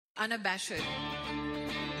unabashed,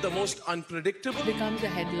 the most unpredictable, becomes a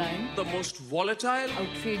headline, the most volatile,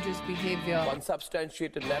 outrageous behavior,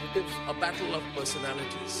 unsubstantiated narratives, a battle of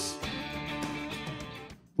personalities.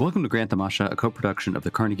 Welcome to Grant Tamasha, a co-production of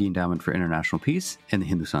the Carnegie Endowment for International Peace and the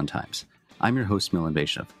Hindustan Times. I'm your host, Milan.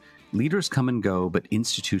 Leaders come and go, but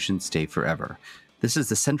institutions stay forever. This is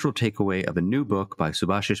the central takeaway of a new book by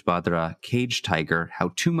Subhashish Bhadra, Caged Tiger,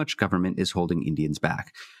 How Too Much Government is Holding Indians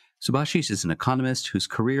Back. Subhashish is an economist whose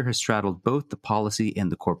career has straddled both the policy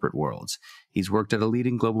and the corporate worlds. He's worked at a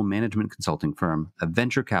leading global management consulting firm, a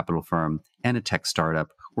venture capital firm, and a tech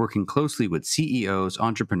startup, working closely with CEOs,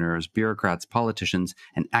 entrepreneurs, bureaucrats, politicians,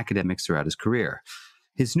 and academics throughout his career.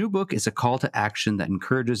 His new book is a call to action that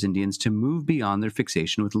encourages Indians to move beyond their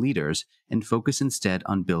fixation with leaders and focus instead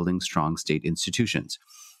on building strong state institutions.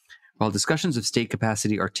 While discussions of state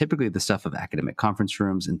capacity are typically the stuff of academic conference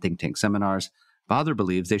rooms and think tank seminars, Bhadra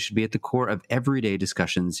believes they should be at the core of everyday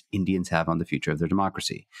discussions Indians have on the future of their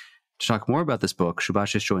democracy. To talk more about this book,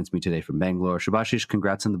 Subhashish joins me today from Bangalore. Subhashish,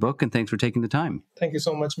 congrats on the book, and thanks for taking the time. Thank you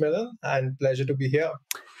so much, Milan, and pleasure to be here.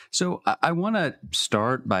 So I want to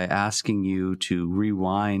start by asking you to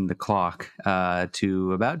rewind the clock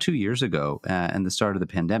to about 2 years ago and the start of the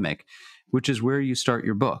pandemic, which is where you start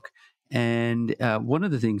your book. And one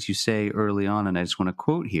of the things you say early on, and I just want to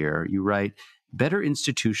quote here, you write, "Better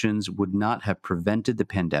institutions would not have prevented the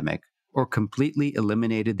pandemic or completely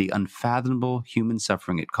eliminated the unfathomable human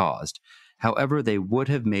suffering it caused. However, they would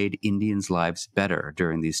have made Indians' lives better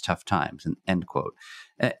during these tough times," end quote.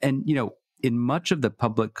 And, you know, in much of the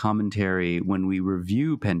public commentary, when we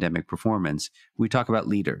review pandemic performance, we talk about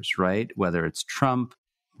leaders, right? Whether it's Trump,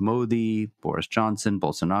 Modi, Boris Johnson,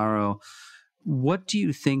 Bolsonaro. What do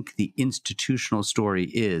you think the institutional story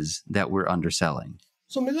is that we're underselling?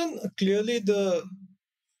 So, Milan, clearly the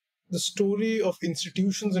story of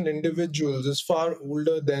institutions and individuals is far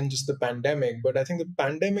older than just the pandemic, but I think the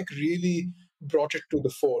pandemic really brought it to the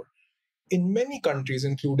fore. In many countries,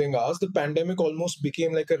 including ours, the pandemic almost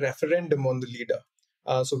became like a referendum on the leader.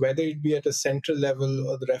 So whether it be at a central level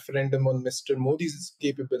or the referendum on Mr. Modi's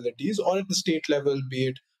capabilities, or at the state level, be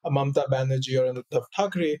it a Mamata Banerjee or an Uddhav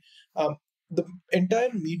Thackeray, the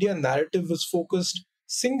entire media narrative was focused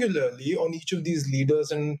singularly on each of these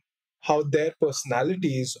leaders and how their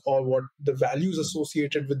personalities or what the values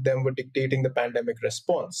associated with them were dictating the pandemic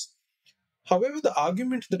response. However, the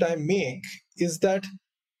argument that I make is that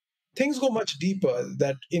things go much deeper,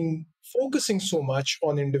 that in focusing so much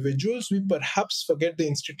on individuals, we perhaps forget the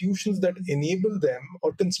institutions that enable them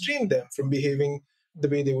or constrain them from behaving the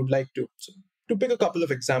way they would like to. So, to pick a couple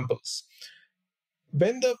of examples.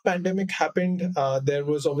 When the pandemic happened, there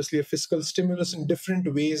was obviously a fiscal stimulus in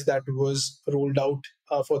different ways that was rolled out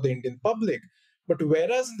for the Indian public. But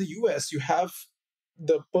whereas in the US, you have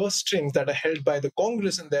the purse strings that are held by the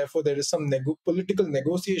Congress, and therefore there is some political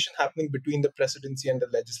negotiation happening between the presidency and the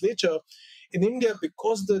legislature. In India,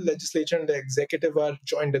 because the legislature and the executive are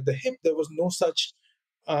joined at the hip, there was no such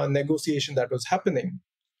negotiation that was happening.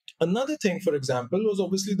 Another thing, for example, was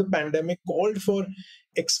obviously the pandemic called for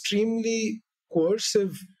extremely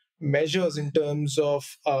coercive measures in terms of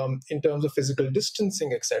physical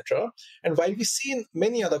distancing, etc. And while we see in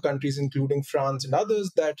many other countries, including France and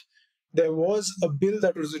others, that there was a bill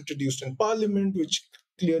that was introduced in Parliament which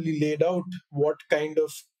clearly laid out what kind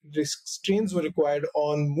of restraints were required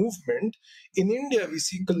on movement. In India, we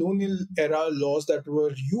see colonial era laws that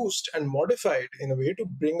were used and modified in a way to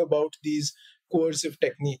bring about these coercive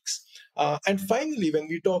techniques. And finally, when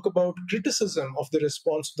we talk about criticism of the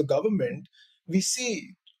response of the government, we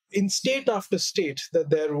see in state after state that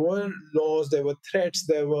there were laws, there were threats,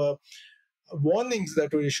 there were warnings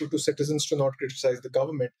that were issued to citizens to not criticize the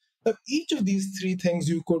government. Now, each of these three things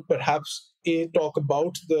you could perhaps talk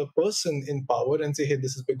about the person in power and say, hey,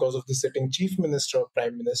 this is because of the sitting chief minister or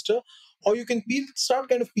prime minister, or you can start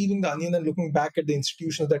kind of peeling the onion and looking back at the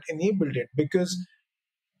institutions that enabled it, because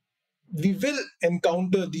we will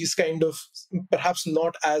encounter these kind of, perhaps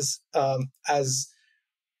not as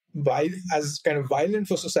kind of violent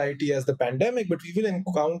for society as the pandemic, but we will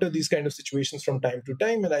encounter these kind of situations from time to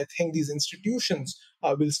time, and I think these institutions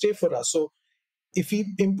will stay for us. So if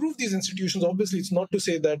we improve these institutions, obviously it's not to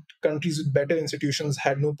say that countries with better institutions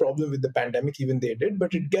had no problem with the pandemic, even they did,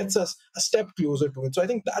 but it gets us a step closer to it. So I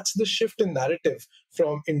think that's the shift in narrative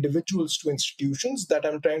from individuals to institutions that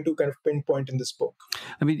I'm trying to kind of pinpoint in this book.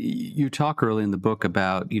 I mean, you talk early in the book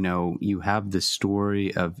about, you have this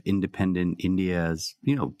story of independent India's,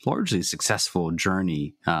 largely successful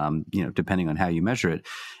journey, depending on how you measure it.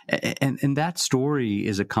 And that story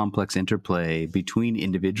is a complex interplay between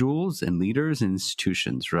individuals and leaders and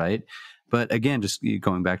institutions, right? But again, just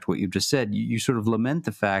going back to what you've just said, you sort of lament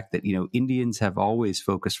the fact that, Indians have always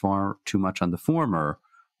focused far too much on the former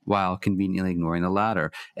while conveniently ignoring the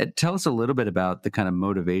latter. Tell us a little bit about the kind of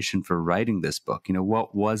motivation for writing this book.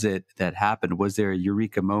 What was it that happened? Was there a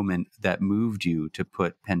eureka moment that moved you to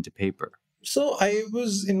put pen to paper? So I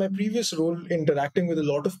was in my previous role interacting with a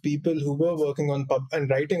lot of people who were working on and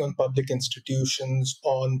writing on public institutions,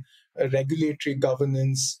 on regulatory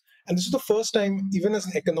governance. And this was the first time, even as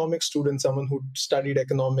an economics student, someone who studied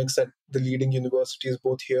economics at the leading universities,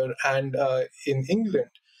 both here and in England,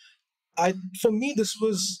 for me, this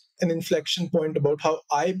was an inflection point about how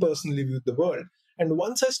I personally viewed the world. And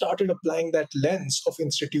once I started applying that lens of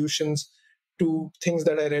institutions to things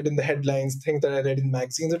that I read in the headlines, things that I read in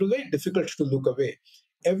magazines, it was very difficult to look away.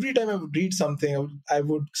 Every time I would read something, I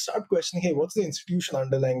would start questioning, hey, what's the institution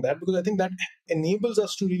underlying that? Because I think that enables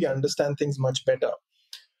us to really understand things much better.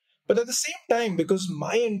 But at the same time, because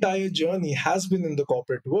my entire journey has been in the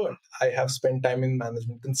corporate world, I have spent time in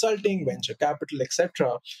management consulting, venture capital,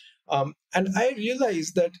 etc. And I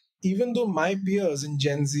realized that even though my peers in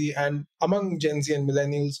Gen Z and among Gen Z and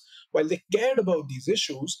millennials, while they cared about these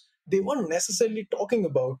issues, they weren't necessarily talking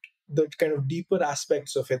about the kind of deeper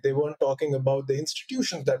aspects of it. They weren't talking about the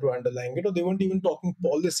institutions that were underlying it, or they weren't even talking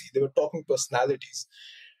policy. They were talking personalities.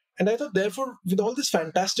 And I thought, therefore, with all this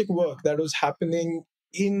fantastic work that was happening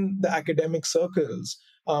in the academic circles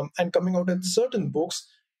and coming out in certain books,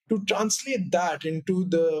 to translate that into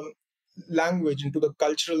the language, into the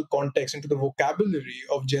cultural context, into the vocabulary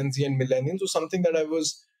of Gen Z and millennials was something that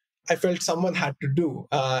I felt someone had to do.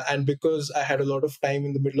 And because I had a lot of time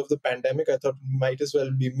in the middle of the pandemic, I thought it might as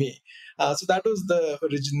well be me. So that was the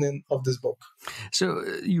origin of this book. So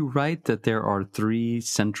you write that there are three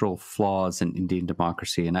central flaws in Indian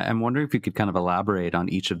democracy. And I'm wondering if you could kind of elaborate on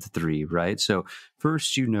each of the three, right? So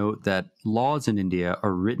first, you note that laws in India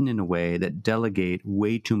are written in a way that delegate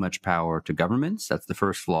way too much power to governments. That's the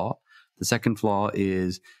first flaw. The second flaw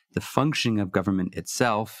is the functioning of government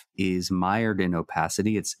itself is mired in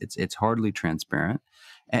opacity. It's hardly transparent.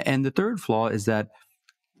 And the third flaw is that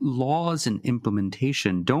laws and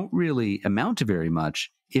implementation don't really amount to very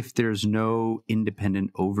much if there's no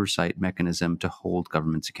independent oversight mechanism to hold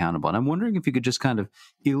governments accountable. And I'm wondering if you could just kind of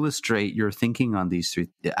illustrate your thinking on these three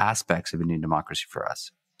aspects of Indian democracy for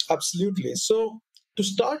us. Absolutely. So to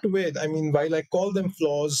start with, I mean, while I call them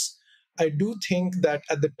flaws, I do think that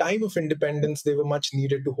at the time of independence, they were much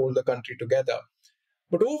needed to hold the country together.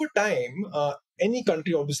 But over time, any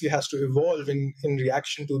country obviously has to evolve in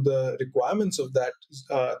reaction to the requirements of that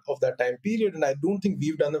time period. And I don't think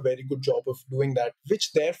we've done a very good job of doing that,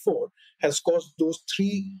 which therefore has caused those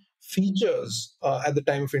three features at the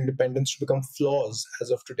time of independence to become flaws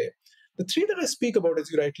as of today. The three that I speak about,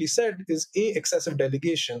 as you rightly said, is excessive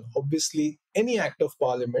delegation. Obviously, any act of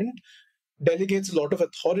parliament delegates a lot of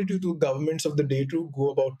authority to governments of the day to go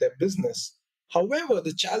about their business. However,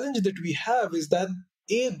 the challenge that we have is that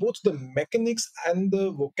both the mechanics and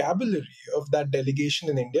the vocabulary of that delegation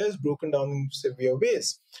in India is broken down in severe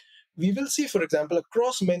ways. We will see, for example,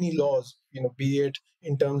 across many laws, be it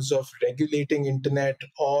in terms of regulating internet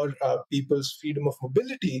or people's freedom of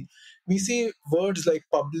mobility, we see words like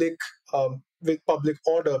public, with public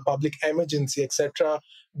order, public emergency, etc.,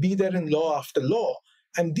 be there in law after law.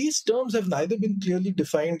 And these terms have neither been clearly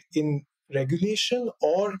defined in regulation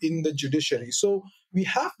or in the judiciary. So we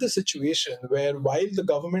have the situation where while the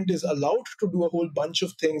government is allowed to do a whole bunch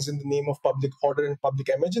of things in the name of public order and public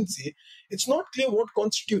emergency, it's not clear what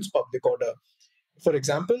constitutes public order. For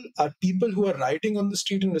example, are people who are rioting on the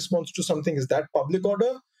street in response to something, is that public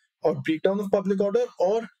order or breakdown of public order,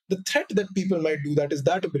 or the threat that people might do that is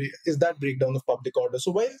that breakdown of public order?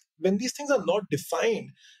 So when these things are not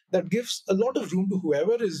defined, that gives a lot of room to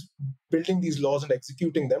whoever is building these laws and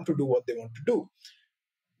executing them to do what they want to do.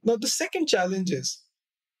 Now, the second challenge is,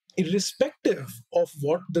 irrespective of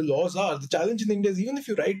what the laws are, the challenge in India is even if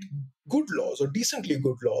you write good laws or decently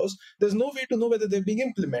good laws, there's no way to know whether they're being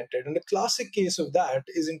implemented. And the classic case of that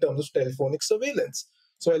is in terms of telephonic surveillance.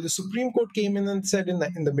 So while the Supreme Court came in and said in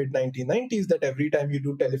the mid-1990s that every time you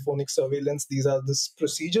do telephonic surveillance, these are the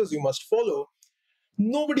procedures you must follow,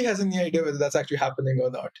 nobody has any idea whether that's actually happening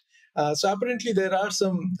or not. So apparently there are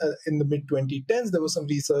some, in the mid-2010s, there was some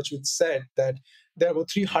research which said that there were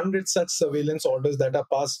 300 such surveillance orders that are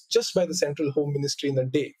passed just by the Central Home Ministry in a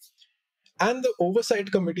day. And the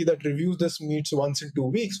oversight committee that reviews this meets once in 2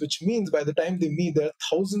 weeks, which means by the time they meet, there are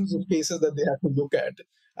thousands of cases that they have to look at.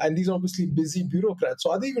 And these are obviously busy bureaucrats.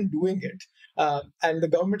 So are they even doing it? And the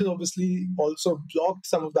government has obviously also blocked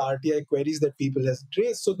some of the RTI queries that people have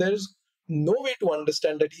raised. So there's no way to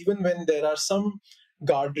understand that even when there are some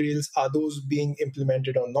guardrails, are those being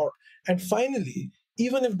implemented or not? And finally,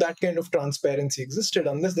 even if that kind of transparency existed,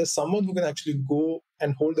 unless there's someone who can actually go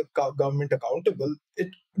and hold the government accountable, it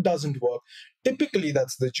doesn't work. Typically,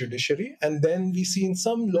 that's the judiciary. And then we see in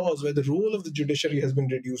some laws where the role of the judiciary has been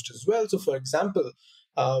reduced as well. So, for example,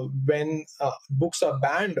 when books are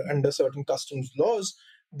banned under certain customs laws,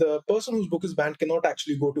 the person whose book is banned cannot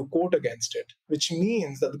actually go to court against it, which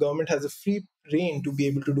means that the government has a free rein to be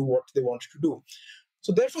able to do what they want to do.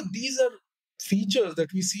 So, therefore, these are features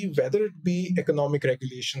that we see, whether it be economic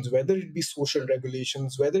regulations, whether it be social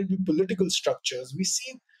regulations, whether it be political structures. We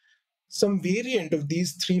see some variant of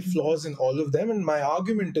these three flaws in all of them. And my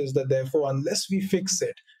argument is that, therefore, unless we fix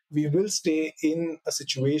it, we will stay in a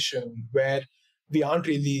situation where we aren't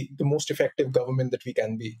really the most effective government that we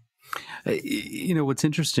can be. What's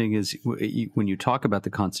interesting is when you talk about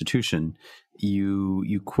the Constitution,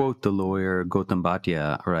 you quote the lawyer Gautam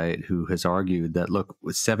Bhatia, right, who has argued that, look,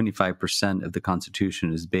 75% of the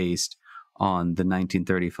Constitution is based on the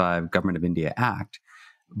 1935 Government of India Act.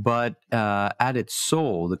 But at its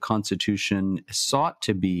soul, the Constitution sought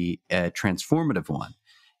to be a transformative one,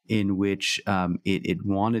 in which it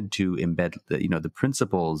wanted to embed the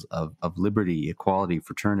principles of liberty, equality,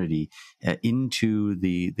 fraternity into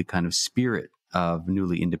the kind of spirit of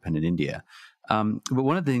newly independent India. But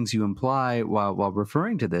one of the things you imply while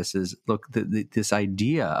referring to this is, look, this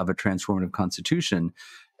idea of a transformative constitution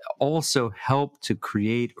also helped to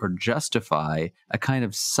create or justify a kind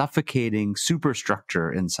of suffocating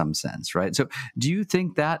superstructure in some sense, right? So do you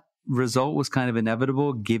think that result was kind of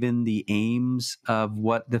inevitable given the aims of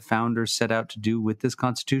what the founders set out to do with this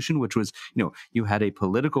constitution, which was, you had a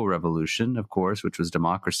political revolution, of course, which was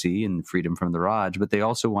democracy and freedom from the Raj, but they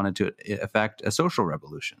also wanted to effect a social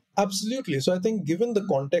revolution. Absolutely. So I think given the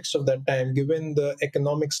context of that time, given the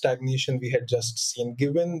economic stagnation we had just seen,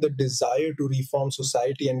 given the desire to reform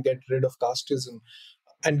society and get rid of casteism,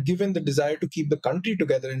 and given the desire to keep the country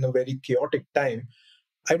together in a very chaotic time,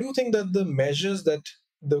 I do think that the measures that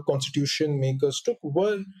the constitution makers took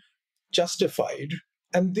were justified,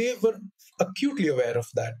 and they were acutely aware of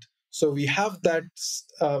that. So we have that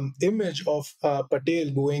image of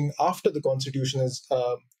Patel going after the constitution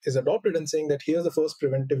is adopted and saying that here's the first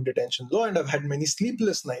preventive detention law, and I've had many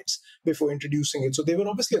sleepless nights before introducing it. So they were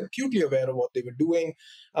obviously acutely aware of what they were doing.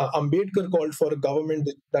 Ambedkar called for a government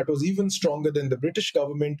that was even stronger than the British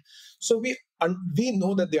government. So we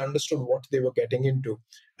know that they understood what they were getting into.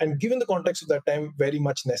 And given the context of that time, very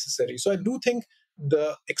much necessary. So I do think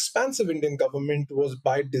the expansive Indian government was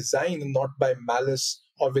by design and not by malice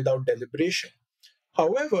or without deliberation.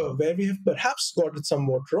 However, where we have perhaps got it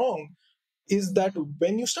somewhat wrong is that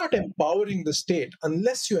when you start empowering the state,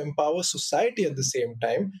 unless you empower society at the same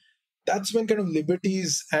time, that's when kind of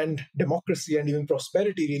liberties and democracy and even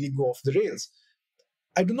prosperity really go off the rails.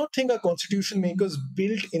 I do not think our constitution makers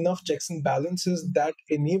built enough checks and balances that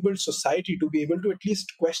enabled society to be able to at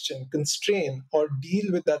least question, constrain, or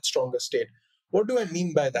deal with that stronger state. What do I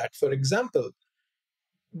mean by that? For example,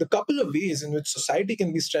 the couple of ways in which society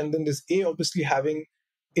can be strengthened is A, obviously having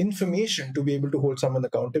information to be able to hold someone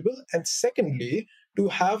accountable, and secondly, to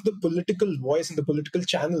have the political voice and the political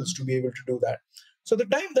channels to be able to do that. So the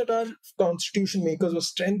time that our constitution makers were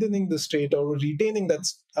strengthening the state or were retaining that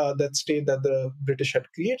state that the British had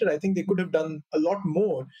created, I think they could have done a lot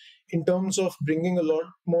more in terms of bringing a lot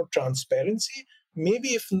more transparency. Maybe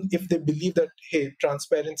if they believe that, hey,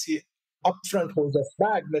 transparency upfront holds us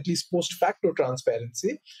back, at least post facto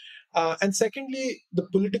transparency. And secondly, the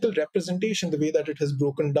political representation, the way that it has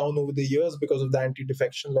broken down over the years because of the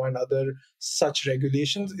anti-defection law and other such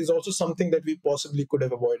regulations, is also something that we possibly could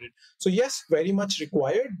have avoided. So yes, very much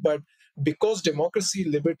required, but because democracy,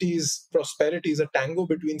 liberties, prosperity is a tango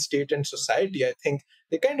between state and society, I think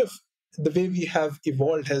they kind of, the way we have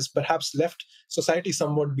evolved has perhaps left society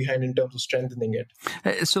somewhat behind in terms of strengthening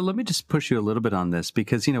it. So let me just push you a little bit on this,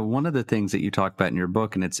 because, one of the things that you talk about in your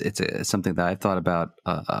book, and it's something that I've thought about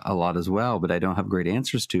a lot as well, but I don't have great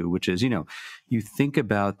answers to, which is, you think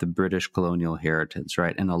about the British colonial heritage,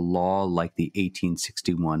 right? And a law like the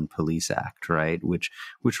 1861 Police Act, right? Which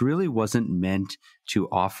really wasn't meant to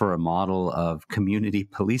offer a model of community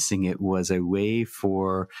policing. It was a way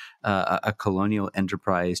for a colonial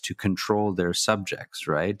enterprise to control their subjects,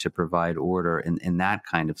 right? To provide order in that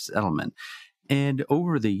kind of settlement. And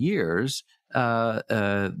over the years,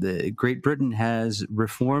 the Great Britain has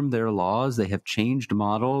reformed their laws. They have changed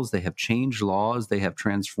models. They have changed laws. They have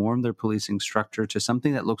transformed their policing structure to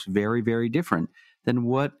something that looks very, very different than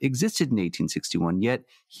what existed in 1861. Yet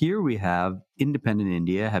here we have independent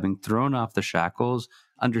India having thrown off the shackles,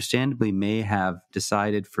 understandably may have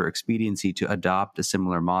decided for expediency to adopt a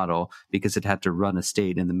similar model because it had to run a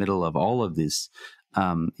state in the middle of all of this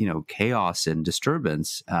chaos and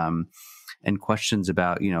disturbance, and questions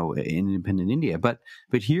about, independent India. But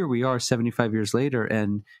here we are 75 years later.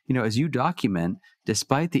 And, as you document,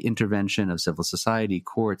 despite the intervention of civil society,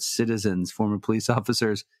 courts, citizens, former police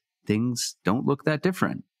officers, things don't look that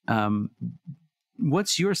different.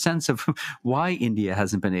 What's your sense of why India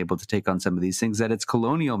hasn't been able to take on some of these things that its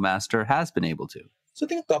colonial master has been able to? So I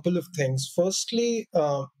think a couple of things. Firstly,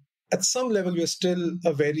 at some level, we're still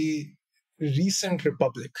a very recent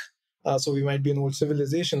republic. So we might be an old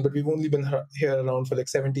civilization, but we've only been here around for like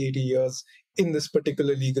 70, 80 years in this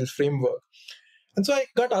particular legal framework. And so I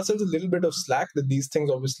cut ourselves a little bit of slack that these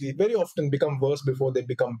things obviously very often become worse before they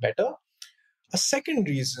become better. A second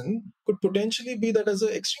reason could potentially be that as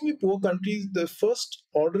an extremely poor country, the first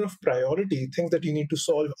order of priority, things that you need to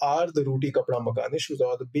solve are the roti kapda makan issues,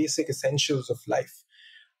 or the basic essentials of life.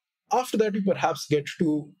 After that, we perhaps get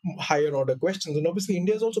to higher order questions. And obviously,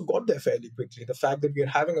 India has also got there fairly quickly. The fact that we are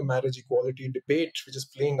having a marriage equality debate, which is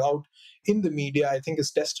playing out in the media, I think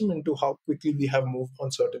is testament to how quickly we have moved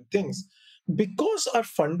on certain things. Because our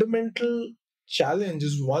fundamental challenge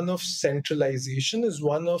is one of centralization, is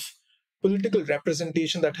one of political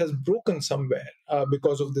representation that has broken somewhere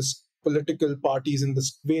because of this political parties and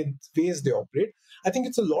the ways they operate. I think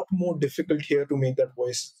it's a lot more difficult here to make that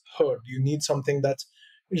voice heard. You need something that's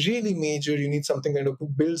really major. You need something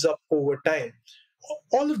that builds up over time.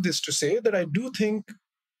 All of this to say that I do think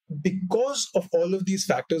because of all of these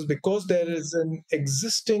factors, because there is an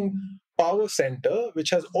existing power center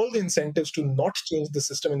which has all the incentives to not change the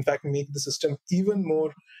system, in fact, make the system even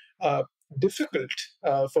more difficult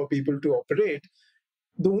for people to operate,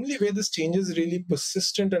 the only way this changes is really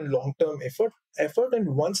persistent and long-term effort.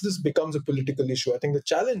 And once this becomes a political issue, I think the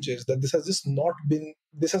challenge is that this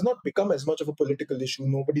has not become as much of a political issue.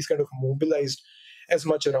 Nobody's kind of mobilized as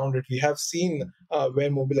much around it. We have seen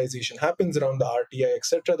where mobilization happens around the RTI,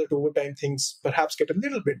 etc., that over time things perhaps get a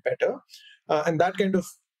little bit better. And that kind of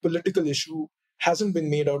political issue hasn't been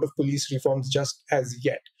made out of police reforms just as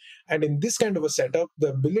yet. And in this kind of a setup, the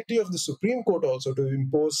ability of the Supreme Court also to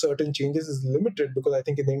impose certain changes is limited, because I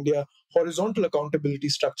think in India, horizontal accountability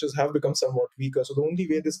structures have become somewhat weaker. So the only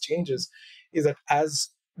way this changes is that as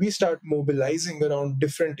we start mobilizing around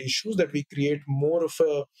different issues, that we create more of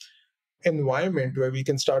a environment where we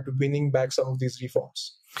can start winning back some of these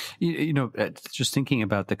reforms. Just thinking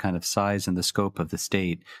about the kind of size and the scope of the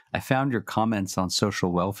state, I found your comments on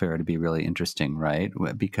social welfare to be really interesting, right?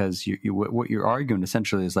 Because what you're arguing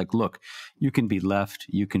essentially is like, look, you can be left,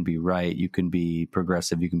 you can be right, you can be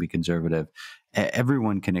progressive, you can be conservative.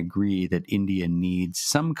 Everyone can agree that India needs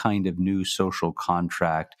some kind of new social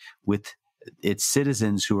contract with its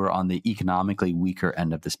citizens who are on the economically weaker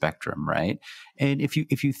end of the spectrum, right? And if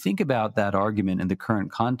you think about that argument in the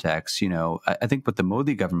current context, I think what the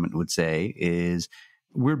Modi government would say is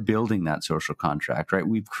we're building that social contract, right?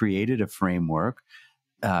 We've created a framework.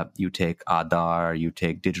 You take Aadhaar, you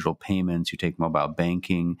take digital payments, you take mobile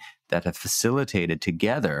banking that have facilitated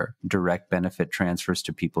together direct benefit transfers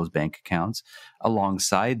to people's bank accounts.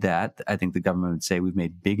 Alongside that, I think the government would say we've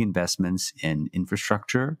made big investments in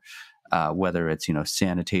infrastructure, whether it's,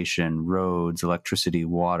 sanitation, roads, electricity,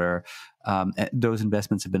 water. Those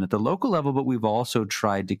investments have been at the local level, but we've also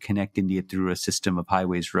tried to connect India through a system of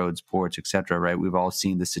highways, roads, ports, et cetera, right? We've all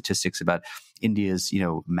seen the statistics about India's,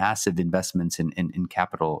 massive investments in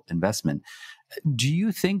capital investment. Do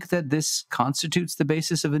you think that this constitutes the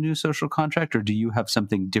basis of a new social contract, or do you have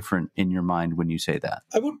something different in your mind when you say that?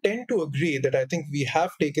 I would tend to agree that I think we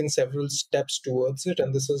have taken several steps towards it,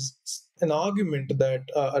 and this is an argument that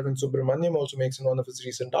Arvind Subramaniam also makes in one of his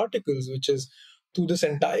recent articles, which is through this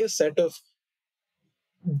entire set of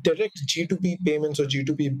direct G2P payments or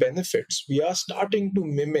G2P benefits, we are starting to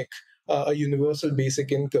mimic a universal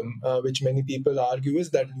basic income, which many people argue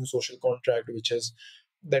is that new social contract, which is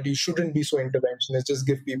that you shouldn't be so interventionist, just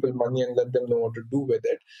give people money and let them know what to do with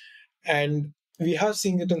it. And we have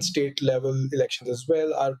seen it in state level elections as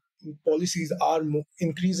well. Our policies are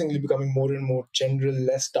increasingly becoming more and more general,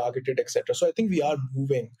 less targeted, etc. So I think we are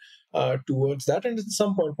moving towards that. And at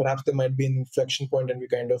some point, perhaps there might be an inflection point and we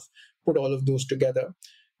kind of put all of those together.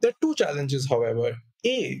 There are two challenges, however.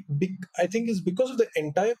 I think is because of the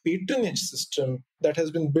entire patronage system that has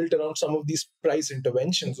been built around some of these price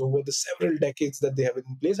interventions over the several decades that they have been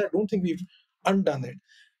in place. I don't think we've undone it.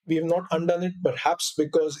 We have not undone it, perhaps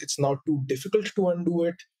because it's now too difficult to undo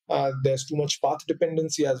it. There's too much path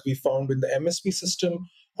dependency, as we found with the MSP system,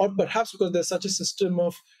 or perhaps because there's such a system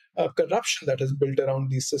of corruption that is built around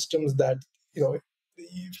these systems that,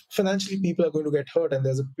 financially people are going to get hurt, and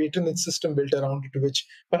there's a patronage system built around it, which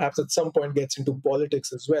perhaps at some point gets into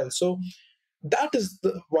politics as well. So that is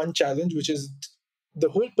the one challenge, which is the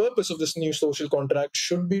whole purpose of this new social contract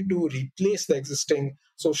should be to replace the existing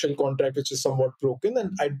social contract, which is somewhat broken.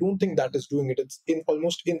 And I don't think that is doing it. It's in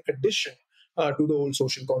almost in addition to the old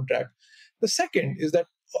social contract. The second is that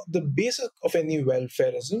the basis of any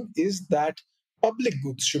welfareism is that public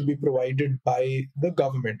goods should be provided by the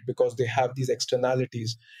government because they have these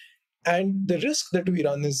externalities. And the risk that we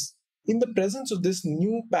run is, in the presence of this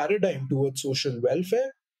new paradigm towards social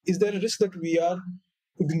welfare, is there a risk that we are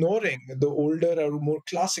ignoring the older or more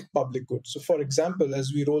classic public goods? So, for example,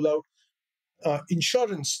 as we roll out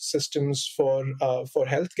insurance systems for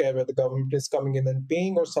healthcare, where the government is coming in and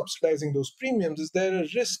paying or subsidizing those premiums, is there a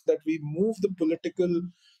risk that we move the political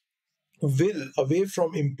will away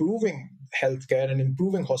from improving healthcare and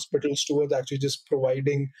improving hospitals towards actually just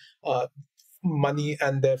providing money,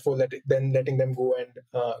 and therefore then letting them go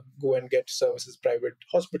and get services private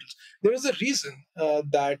hospitals? There is a reason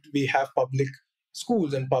that we have public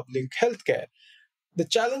schools and public healthcare. The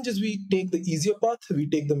challenge is we take the easier path, we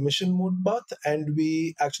take the mission mode path, and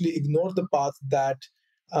we actually ignore the path that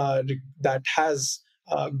has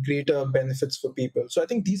greater benefits for people. So I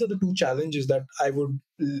think these are the two challenges that I would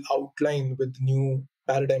outline with the new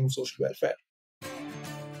paradigm of social welfare.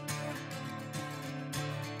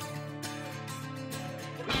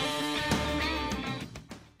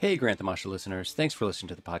 Hey, Granthamasha listeners, thanks for listening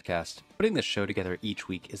to the podcast. Putting this show together each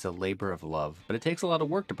week is a labor of love, but it takes a lot of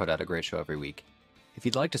work to put out a great show every week. If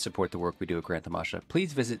you'd like to support the work we do at Granthamasha,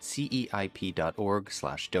 please visit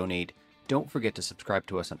ceip.org/donate. Don't forget to subscribe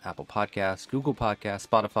to us on Apple Podcasts, Google Podcasts,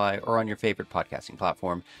 Spotify, or on your favorite podcasting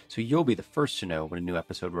platform, so you'll be the first to know when a new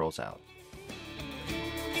episode rolls out.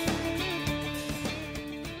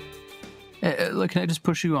 Look, can I just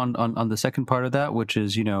push you on the second part of that, which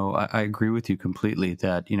is, I agree with you completely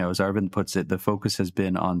that, as Arvind puts it, the focus has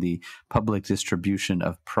been on the public distribution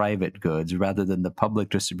of private goods rather than the public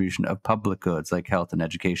distribution of public goods like health and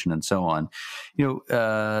education and so on.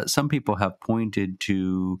 Some people have pointed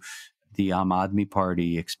to the Aam Aadmi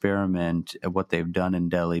Party experiment, what they've done in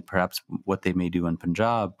Delhi, perhaps what they may do in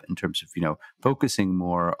Punjab in terms of, focusing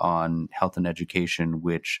more on health and education,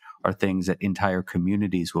 which are things that entire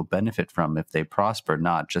communities will benefit from if they prosper,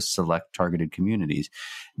 not just select targeted communities.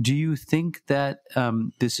 Do you think that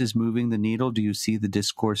this is moving the needle? Do you see the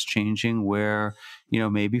discourse changing where,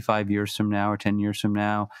 maybe 5 years from now or 10 years from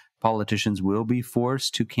now, politicians will be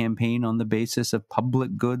forced to campaign on the basis of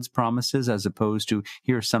public goods promises as opposed to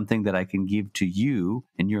here's something that I can give to you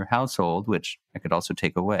in your household, which I could also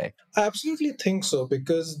take away? I absolutely think so,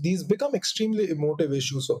 because these become extremely emotive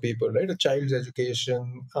issues for people, right? A child's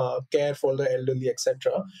education, care for the elderly,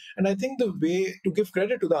 etc. And I think the way, to give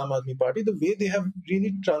credit to the Aam Aadmi Party, the way they have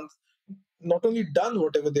really not only done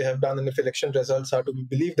whatever they have done, and if election results are to be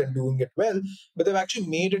believed and doing it well, but they've actually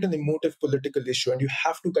made it an emotive political issue, and you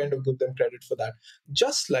have to kind of give them credit for that.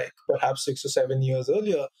 Just like perhaps 6 or 7 years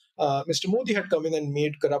earlier, Mr. Modi had come in and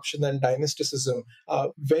made corruption and dynasticism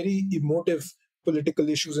very emotive political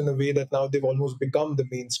issues in a way that now they've almost become the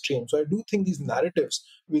mainstream. So I do think these narratives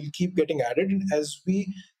will keep getting added, and as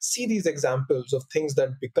we see these examples of things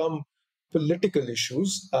that become political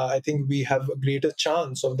issues, I think we have a greater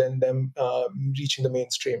chance of them reaching the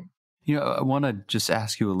mainstream. I want to just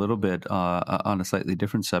ask you a little bit on a slightly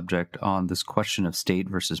different subject on this question of state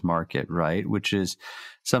versus market, right? Which is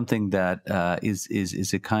something that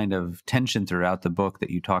is a kind of tension throughout the book that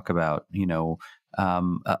you talk about.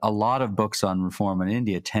 A lot of books on reform in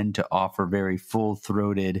India tend to offer very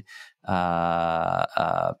full-throated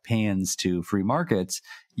pans to free markets.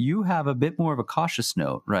 You have a bit more of a cautious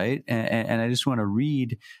note, right? And I just want to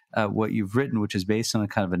read what you've written, which is based on a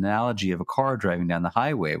kind of analogy of a car driving down the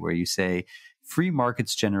highway, where you say free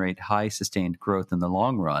markets generate high sustained growth in the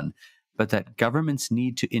long run, but that governments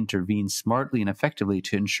need to intervene smartly and effectively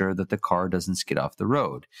to ensure that the car doesn't skid off the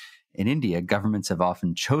road. In India, governments have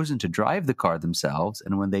often chosen to drive the car themselves,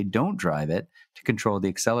 and when they don't drive it, to control the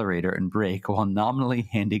accelerator and brake while nominally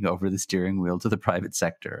handing over the steering wheel to the private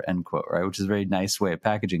sector, end quote, right? Which is a very nice way of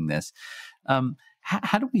packaging this.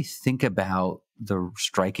 How do we think about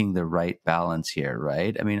striking the right balance here,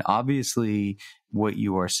 right? I mean, obviously, what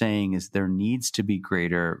you are saying is there needs to be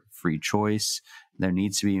greater free choice. There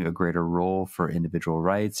needs to be a greater role for individual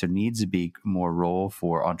rights. There needs to be more role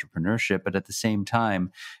for entrepreneurship. But at the same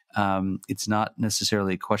time, it's not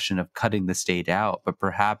necessarily a question of cutting the state out, but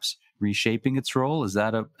perhaps reshaping its role. Is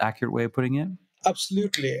that an accurate way of putting it?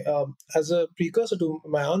 Absolutely. As a precursor to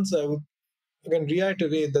my answer, I would again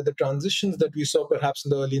reiterate that the transitions that we saw perhaps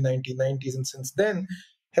in the early 1990s and since then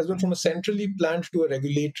has been from a centrally planned to a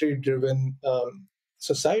regulatory driven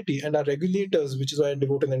society. And our regulators, which is why I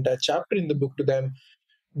devote an entire chapter in the book to them,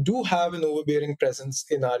 do have an overbearing presence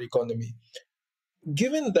in our economy.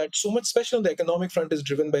 Given that so much, especially on the economic front, is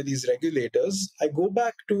driven by these regulators, I go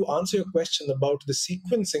back to answer your question about the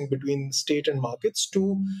sequencing between state and markets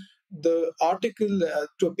to the article,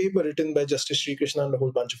 to a paper written by Justice Sri Krishna and a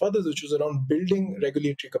whole bunch of others, which was around building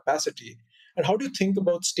regulatory capacity. And how do you think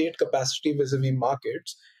about state capacity vis-a-vis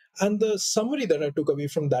markets? And the summary that I took away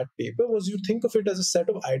from that paper was you think of it as a set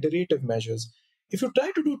of iterative measures. If you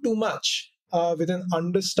try to do too much, with an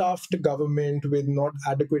understaffed government, with not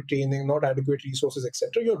adequate training, not adequate resources,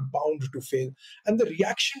 etc., you're bound to fail. And the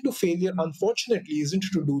reaction to failure, unfortunately, isn't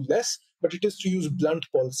to do less, but it is to use blunt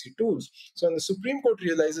policy tools. So when the Supreme Court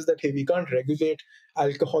realizes that, hey, we can't regulate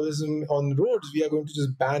alcoholism on roads, we are going to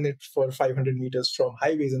just ban it for 500 meters from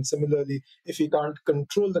highways. And similarly, if we can't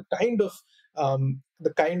control the kind of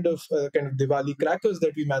kind of Diwali crackers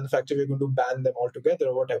that we manufacture, we're going to ban them altogether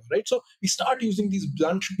or whatever, right? So we start using these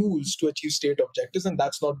blunt tools to achieve state objectives, and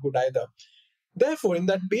that's not good either. Therefore, in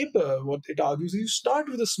that paper, what it argues is you start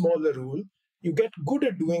with a smaller rule, you get good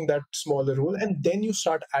at doing that smaller rule, and then you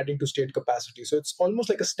start adding to state capacity. So it's almost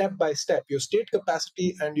like a step by step. Your state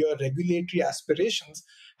capacity and your regulatory aspirations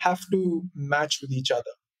have to match with each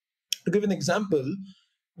other. To give an example,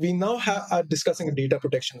 we now are discussing a data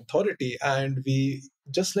protection authority, and we,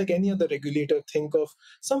 just like any other regulator, think of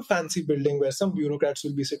some fancy building where some bureaucrats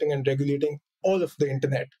will be sitting and regulating all of the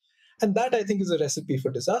internet. And that, I think, is a recipe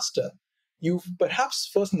for disaster. You perhaps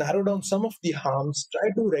first narrow down some of the harms, try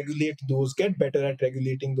to regulate those, get better at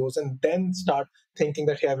regulating those, and then start thinking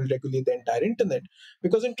that, hey, I will regulate the entire internet.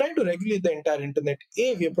 Because in trying to regulate the entire internet,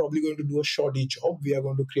 A, we are probably going to do a shoddy job. We are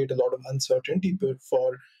going to create a lot of uncertainty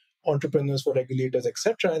for entrepreneurs, for regulators,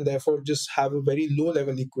 etc., and therefore just have a very low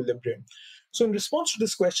level equilibrium. So, in response to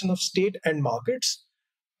this question of state and markets,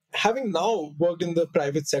 having now worked in the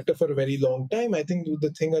private sector for a very long time, I think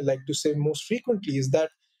the thing I like to say most frequently is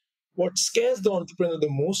that what scares the entrepreneur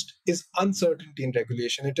the most is uncertainty in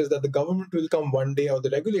regulation. It is that the government will come one day or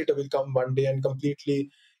the regulator will come one day and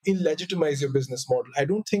completely illegitimize your business model. I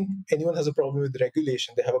don't think anyone has a problem with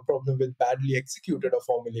regulation. They have a problem with badly executed or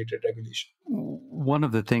formulated regulation. One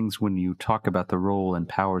of the things when you talk about the role and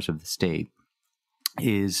powers of the state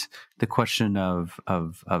is the question of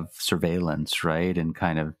surveillance, right? And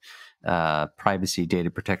kind of privacy, data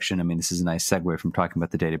protection. I mean, this is a nice segue from talking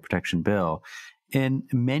about the data protection bill. And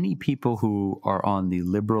many people who are on the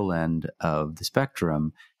liberal end of the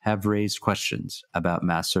spectrum have raised questions about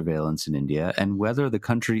mass surveillance in India and whether the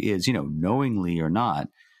country is, knowingly or not,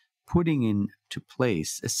 putting into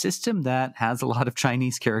place a system that has a lot of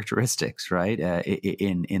Chinese characteristics, right,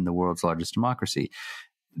 in the world's largest democracy.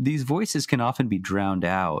 These voices can often be drowned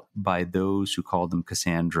out by those who call them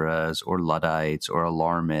Cassandras or Luddites or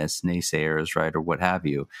alarmists, naysayers, right, or what have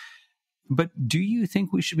you. But do you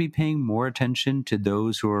think we should be paying more attention to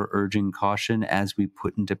those who are urging caution as we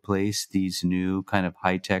put into place these new kind of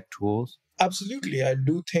high-tech tools? Absolutely. I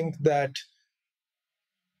do think that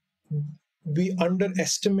we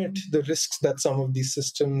underestimate the risks that some of these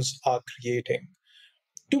systems are creating.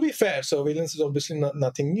 To be fair, surveillance is obviously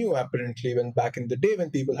nothing new, apparently. When back in the day,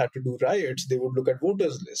 when people had to do riots, they would look at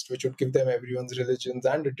voters' list, which would give them everyone's religions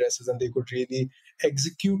and addresses, and they could really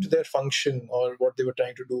execute their function or what they were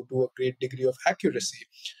trying to do to a great degree of accuracy.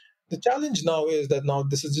 The challenge now is that now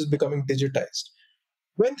this is just becoming digitized.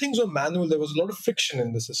 When things were manual, there was a lot of friction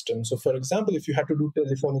in the system. So, for example, if you had to do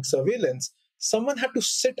telephonic surveillance, someone had to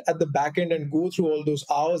sit at the back end and go through all those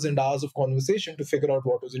hours and hours of conversation to figure out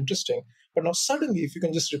what was interesting. But now, suddenly, if you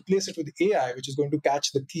can just replace it with AI, which is going to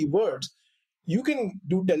catch the key words, you can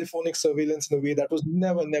do telephonic surveillance in a way that was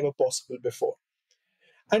never possible before.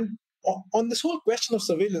 And on this whole question of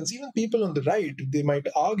surveillance, even people on the right, they might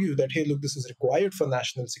argue that, hey, look, this is required for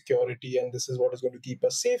national security and this is what is going to keep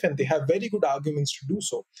us safe. And they have very good arguments to do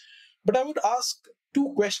so. But I would ask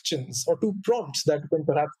two questions or two prompts that can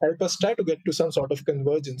perhaps help us try to get to some sort of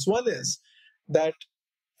convergence. One is that,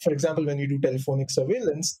 for example, when we do telephonic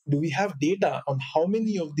surveillance, do we have data on how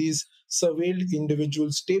many of these surveilled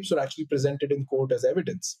individuals' tapes were actually presented in court as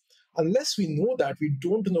evidence? Unless we know that, we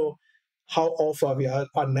don't know how off are we. Are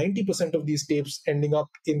 90% of these tapes ending up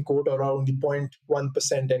in court or are only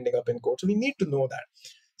 0.1% ending up in court? So we need to know that.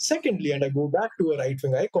 Secondly, and I go back to a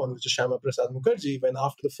right-wing icon, which is Shyama Prasad Mukherjee, when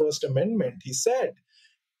after the First Amendment, he said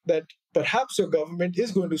that perhaps your government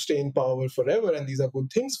is going to stay in power forever and these are good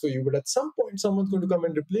things for you, but at some point, someone's going to come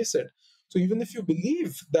and replace it. So even if you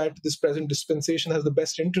believe that this present dispensation has the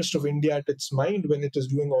best interest of India at its mind when it is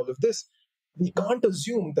doing all of this, we can't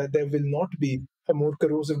assume that there will not be a more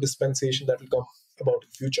corrosive dispensation that will come about in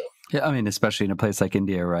the future. Yeah, I mean, especially in a place like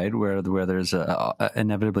India, right, where there's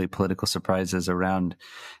inevitably political surprises around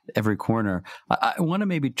every corner. I want to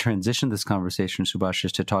maybe transition this conversation,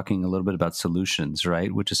 Subhashish, to talking a little bit about solutions,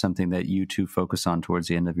 right, which is something that you two focus on towards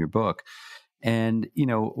the end of your book. And,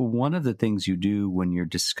 one of the things you do when you're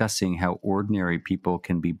discussing how ordinary people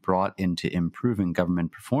can be brought into improving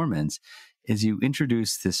government performance is you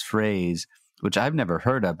introduce this phrase, which I've never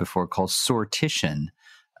heard of before, called sortition.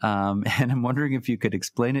 And I'm wondering if you could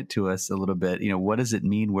explain it to us a little bit. What does it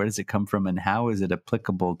mean? Where does it come from? And how is it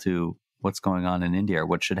applicable to what's going on in India, or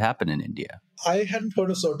what should happen in India? I hadn't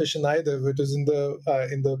heard of sortition either. It was in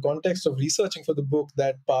the context of researching for the book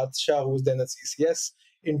that Parth Shah, who was then at CCS,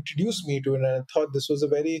 introduced me to, and I thought this was a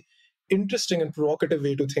very interesting and provocative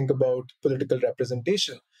way to think about political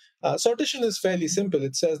representation. Sortition is fairly simple.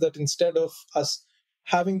 It says that instead of us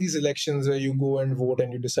having these elections where you go and vote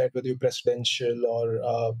and you decide whether you're presidential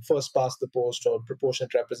or first past the post or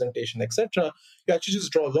proportionate representation, etc., you actually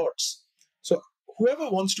just draw lots. So whoever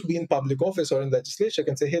wants to be in public office or in legislature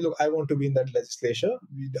can say, hey, look, I want to be in that legislature.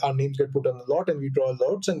 Our names get put on the lot and we draw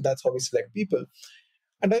lots, and that's how we select people.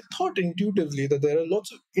 And I thought intuitively that there are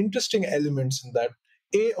lots of interesting elements in that.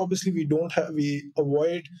 Obviously, we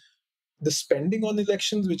avoid the spending on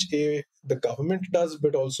elections, which the government does,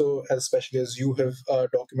 but also, especially as you have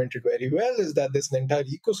documented very well, is that there's an entire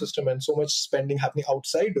ecosystem and so much spending happening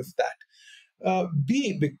outside of that.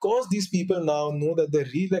 B, because these people now know that their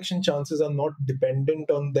re-election chances are not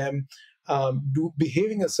dependent on them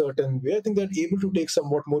behaving a certain way, I think they're able to take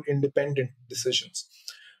somewhat more independent decisions.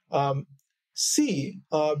 C,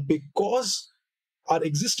 because our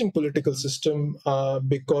existing political system,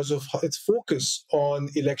 because of its focus on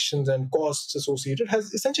elections and costs associated,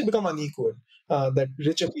 has essentially become unequal. That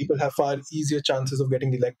richer people have far easier chances of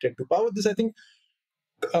getting elected to power. This, I think,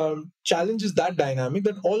 challenges that dynamic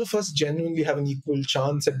that all of us genuinely have an equal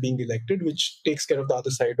chance at being elected, which takes care of the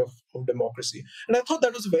other side of democracy. And I thought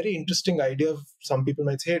that was a very interesting idea. Some people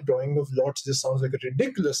might say, hey, drawing of lots, this sounds like a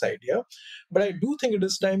ridiculous idea. But I do think it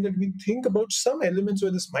is time that we think about some elements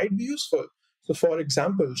where this might be useful. So, for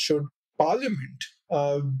example, should Parliament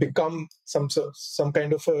become some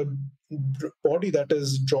kind of a body that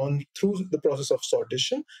is drawn through the process of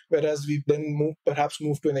sortition, whereas we then perhaps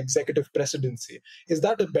move to an executive presidency? Is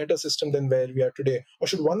that a better system than where we are today? Or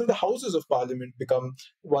should one of the houses of Parliament become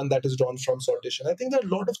one that is drawn from sortition? I think there are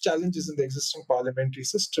a lot of challenges in the existing parliamentary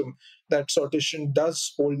system that sortition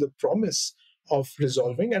does hold the promise of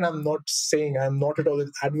resolving. And I'm not at all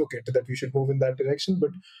an advocate that we should move in that direction,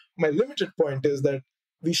 but my limited point is that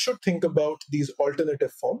we should think about these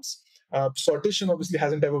alternative forms. Sortition obviously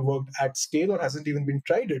hasn't ever worked at scale or hasn't even been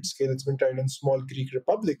tried at scale. It's been tried in small Greek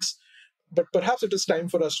republics. But perhaps it is time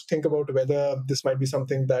for us to think about whether this might be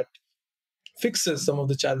something that fixes some of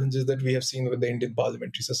the challenges that we have seen with the Indian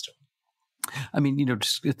parliamentary system. I mean,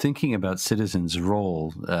 just thinking about citizens'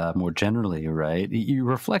 role more generally, right? You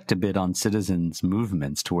reflect a bit on citizens'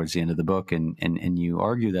 movements towards the end of the book, and you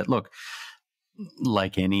argue that, look,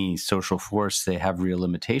 like any social force, they have real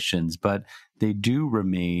limitations, but they do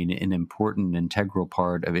remain an important, integral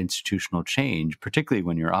part of institutional change, particularly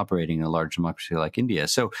when you're operating in a large democracy like India.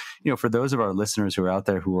 So, for those of our listeners who are out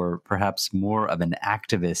there who are perhaps more of an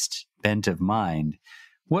activist bent of mind,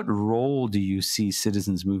 what role do you see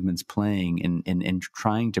citizens' movements playing in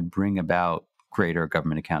trying to bring about greater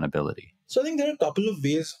government accountability? So I think there are a couple of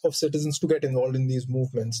ways of citizens to get involved in these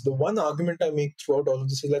movements. The one argument I make throughout all of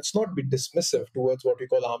this is let's not be dismissive towards what we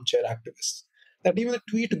call armchair activists. That even a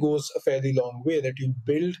tweet goes a fairly long way, that you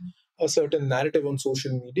build a certain narrative on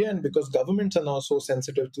social media, and because governments are now so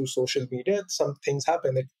sensitive to social media, some things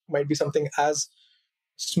happen. It might be something as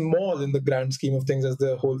small in the grand scheme of things as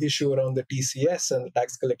the whole issue around the TCS and the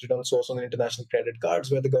tax collected on source on international credit cards,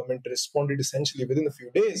 where the government responded essentially within a few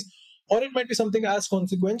days. Or it might be something as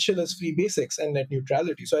consequential as free basics and net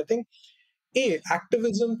neutrality. So I think,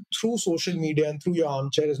 activism through social media and through your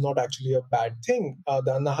armchair is not actually a bad thing.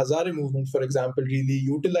 The Anna Hazare movement, for example, really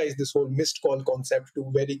utilized this whole missed call concept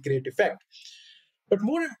to very great effect. But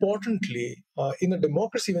more importantly, in a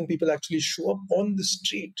democracy, when people actually show up on the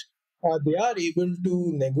street, they are able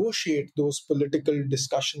to negotiate those political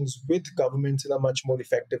discussions with governments in a much more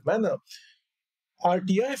effective manner.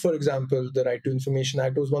 RTI, for example, the Right to Information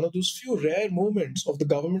Act, was one of those few rare moments of the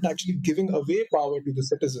government actually giving away power to the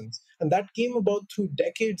citizens. And that came about through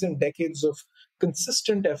decades and decades of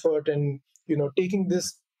consistent effort and, taking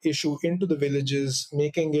this issue into the villages,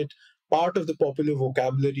 making it part of the popular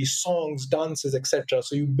vocabulary, songs, dances, etc.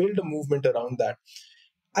 So you build a movement around that.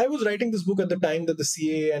 I was writing this book at the time that the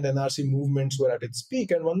CA and NRC movements were at its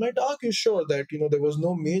peak, and one might argue, sure, that there was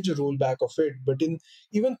no major rollback of it, but in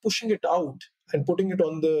even pushing it out and putting it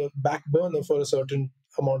on the back burner for a certain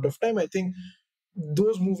amount of time, I think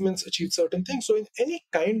those movements achieved certain things. So, in any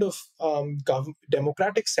kind of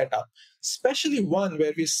democratic setup, especially one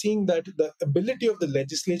where we're seeing that the ability of the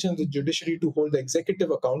legislature and the judiciary to hold the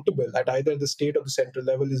executive accountable at either the state or the central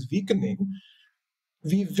level is weakening,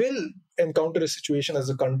 we will encounter a situation as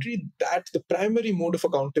a country that the primary mode of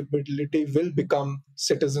accountability will become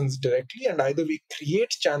citizens directly, and either we create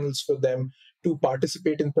channels for them to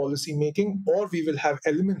participate in policy making, or we will have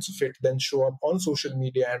elements of it then show up on social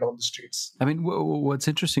media and on the streets. I mean, what's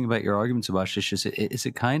interesting about your argument, Subhashish, is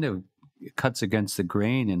it kind of cuts against the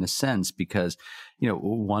grain in a sense, because,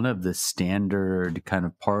 one of the standard kind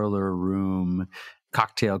of parlor room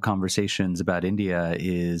cocktail conversations about India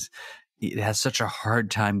is it has such a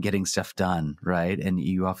hard time getting stuff done, right? And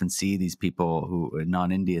you often see these people who are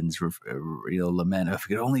non-Indians lament, if it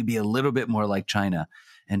could only be a little bit more like China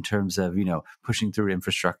in terms of, pushing through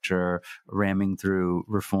infrastructure, ramming through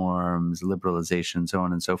reforms, liberalization, so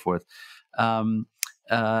on and so forth.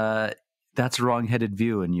 That's a wrong-headed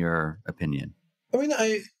view in your opinion. I mean,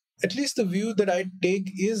 at least the view that I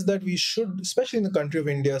take is that we should, especially in a country of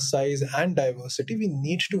India's size and diversity, we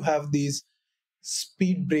need to have these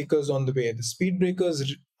speed breakers on the way. The speed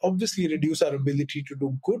breakers obviously reduce our ability to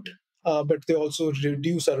do good, but they also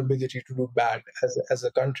reduce our ability to do bad as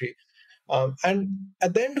a country. And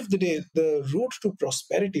at the end of the day, the road to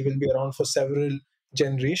prosperity will be around for several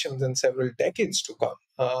generations and several decades to come.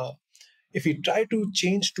 If we try to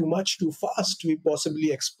change too much too fast, we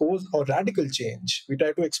possibly expose, or radical change,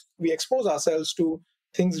 we expose ourselves to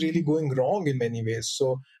things really going wrong in many ways.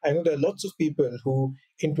 So I know there are lots of people who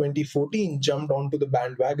in 2014 jumped onto the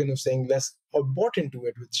bandwagon of saying less, or bought into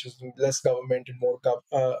it, which is less government and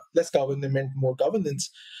less government, more governance.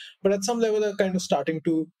 But at some level, are kind of starting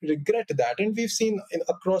to regret that. And we've seen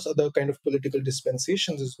across other kind of political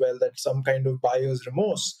dispensations as well, that some kind of buyer's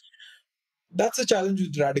remorse. That's a challenge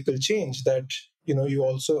with radical change, that you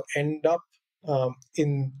also end up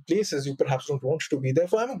in places you perhaps don't want to be.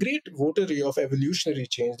 Therefore, I'm a great votary of evolutionary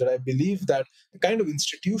change, that I believe that the kind of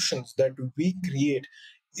institutions that we create,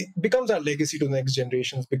 it becomes our legacy to the next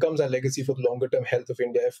generations, becomes our legacy for the longer term health of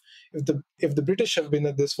India. If the British have been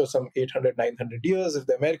at this for some 800, 900 years, if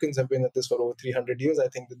the Americans have been at this for over 300 years, I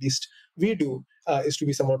think the least we do is to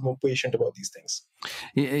be somewhat more patient about these things.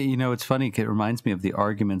 It's funny. It reminds me of the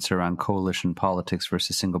arguments around coalition politics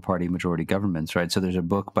versus single party majority governments, right? So there's a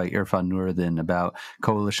book by Irfan Nuruddin about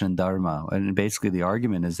coalition dharma. And basically the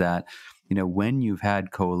argument is that, when you've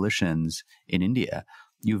had coalitions in India,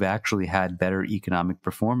 you've actually had better economic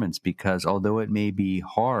performance, because although it may be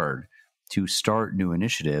hard to start new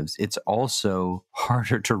initiatives, it's also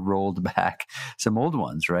harder to roll back some old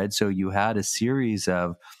ones, right? So you had a series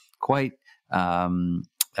of quite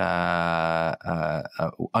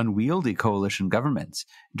unwieldy coalition governments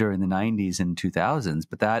during the 90s and 2000s,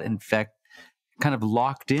 but that in fact kind of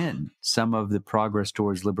locked in some of the progress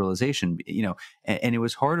towards liberalization, and it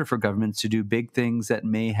was harder for governments to do big things that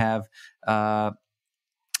may have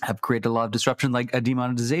created a lot of disruption, like a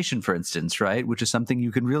demonetization, for instance, right? Which is something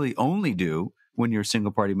you can really only do when you're a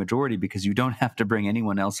single party majority, because you don't have to bring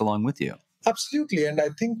anyone else along with you. Absolutely. And I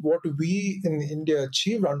think what we in India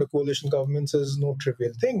achieved under coalition governments is no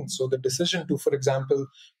trivial thing. So the decision to, for example,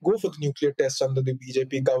 go for the nuclear tests under the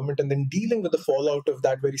BJP government and then dealing with the fallout of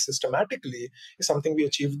that very systematically is something we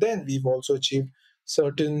achieved then. We've also achieved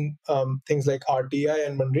certain things like RTI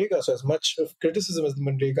and Manrega. So as much of criticism as the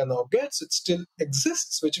Manrega now gets, it still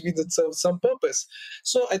exists, which means it serves some purpose.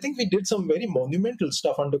 So I think we did some very monumental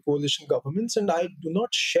stuff under coalition governments, and I do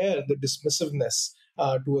not share the dismissiveness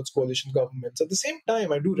towards coalition governments. At the same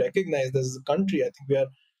time, I do recognize that as a country, I think we are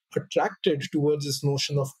attracted towards this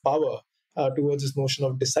notion of power, towards this notion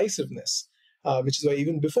of decisiveness. Which is why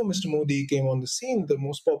even before Mr. Modi came on the scene, the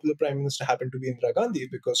most popular prime minister happened to be Indira Gandhi,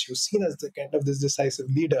 because she was seen as the kind of this decisive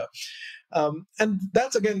leader. And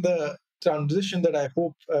that's again the transition that I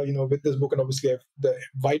hope, with this book, and obviously the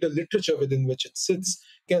wider literature within which it sits,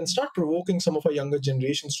 can start provoking some of our younger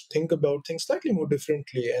generations to think about things slightly more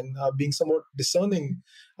differently, and being somewhat discerning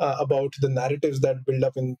about the narratives that build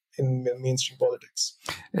up in mainstream politics.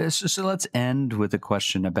 So let's end with a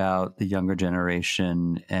question about the younger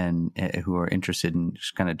generation and who are interested in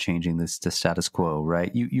just kind of changing the status quo,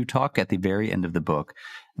 right? You talk at the very end of the book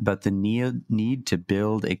about the need to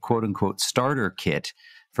build a quote unquote starter kit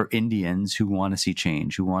for Indians who want to see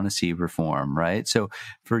change, who want to see reform, right? So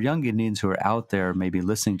for young Indians who are out there maybe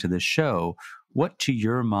listening to this show, What to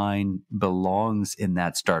your mind belongs in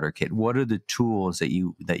that starter kit? What are the tools that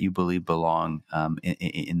you believe belong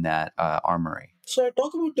in that armory? So I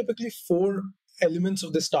talk about typically 4 elements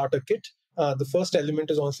of the starter kit. The first element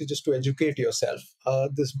is honestly just to educate yourself.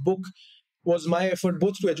 This book was my effort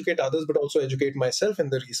both to educate others but also educate myself in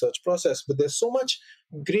the research process. But there's so much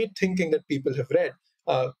great thinking that people have read.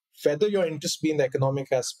 Whether your interest be in the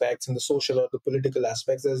economic aspects, in the social or the political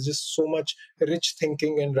aspects, there's just so much rich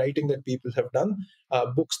thinking and writing that people have done,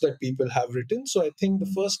 books that people have written. So I think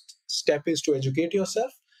the first step is to educate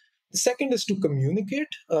yourself. The second is to communicate,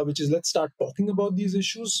 which is let's start talking about these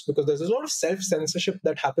issues, because there's a lot of self-censorship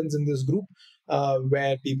that happens in this group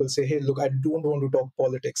where people say, hey, look, I don't want to talk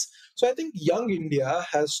politics. So I think young India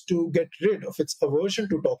has to get rid of its aversion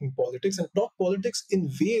to talking politics and talk politics in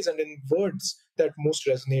ways and in words that most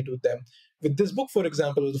resonate with them. With this book, for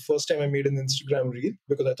example, was the first time I made an Instagram reel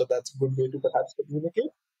because I thought that's a good way to perhaps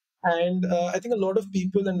communicate. And I think a lot of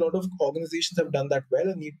people and a lot of organizations have done that well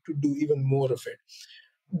and need to do even more of it.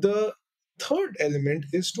 The third element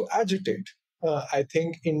is to agitate. I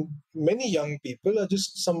think many young people are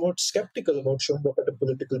just somewhat skeptical about showing up at a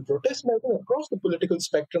political protest. And I think across the political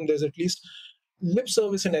spectrum, there's at least lip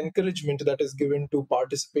service and encouragement that is given to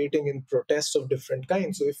participating in protests of different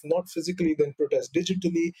kinds. So if not physically, then protest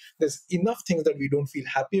digitally. There's enough things that we don't feel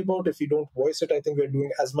happy about. If we don't voice it, I think we're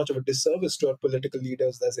doing as much of a disservice to our political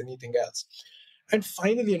leaders as anything else. And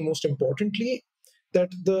finally, and most importantly,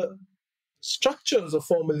 that the structures of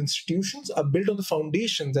formal institutions are built on the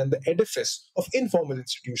foundations and the edifice of informal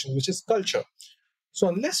institutions, which is culture. So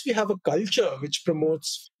unless we have a culture which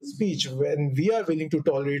promotes speech, when we are willing to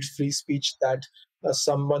tolerate free speech that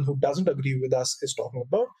someone who doesn't agree with us is talking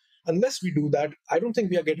about, unless we do that, I don't think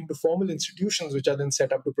we are getting to formal institutions which are then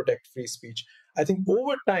set up to protect free speech. I think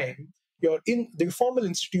over time, the formal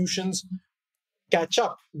institutions catch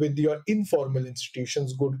up with your informal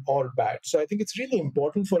institutions, good or bad. So I think it's really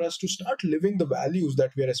important for us to start living the values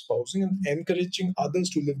that we are espousing and encouraging others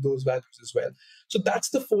to live those values as well. So that's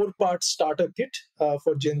the 4-part starter kit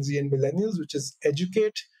for Gen Z and millennials, which is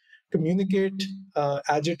educate, communicate,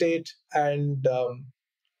 agitate, and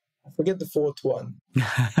I forget the 4th one.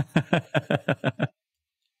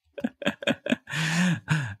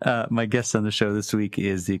 My guest on the show this week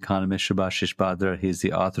is the economist Subhashish Bhadra. He's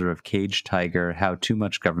the author of Caged Tiger, How Too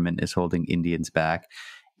Much Government is Holding Indians Back.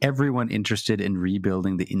 Everyone interested in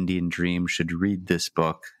rebuilding the Indian dream should read this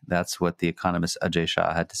book. That's what the economist Ajay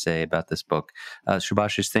Shah had to say about this book.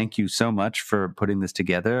 Subhashish, thank you so much for putting this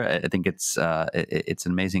together. I think it's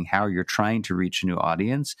amazing how you're trying to reach a new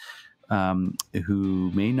audience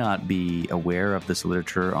who may not be aware of this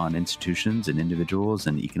literature on institutions and individuals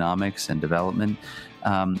and economics and development.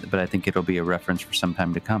 But I think it'll be a reference for some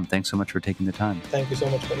time to come. Thanks so much for taking the time. Thank you so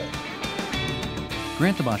much for that.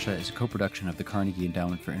 Grant Tamasha is a co-production of the Carnegie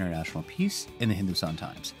Endowment for International Peace and the Hindustan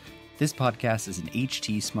Times. This podcast is an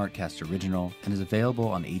HT Smartcast original and is available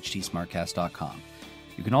on htsmartcast.com.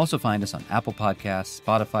 You can also find us on Apple Podcasts,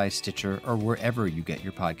 Spotify, Stitcher, or wherever you get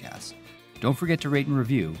your podcasts. Don't forget to rate and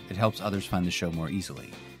review. It helps others find the show more easily.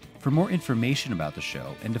 For more information about the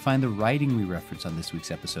show and to find the writing we reference on this week's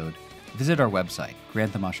episode, visit our website,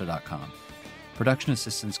 granthamasha.com. Production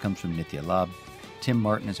assistance comes from Nitya Lab. Tim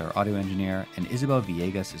Martin is our audio engineer, and Isabel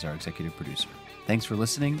Villegas is our executive producer. Thanks for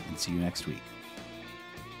listening, and see you next week.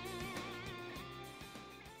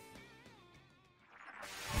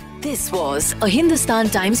 This was a Hindustan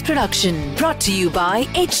Times production brought to you by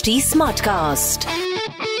HT Smartcast.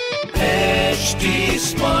 HT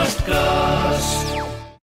Smartcast.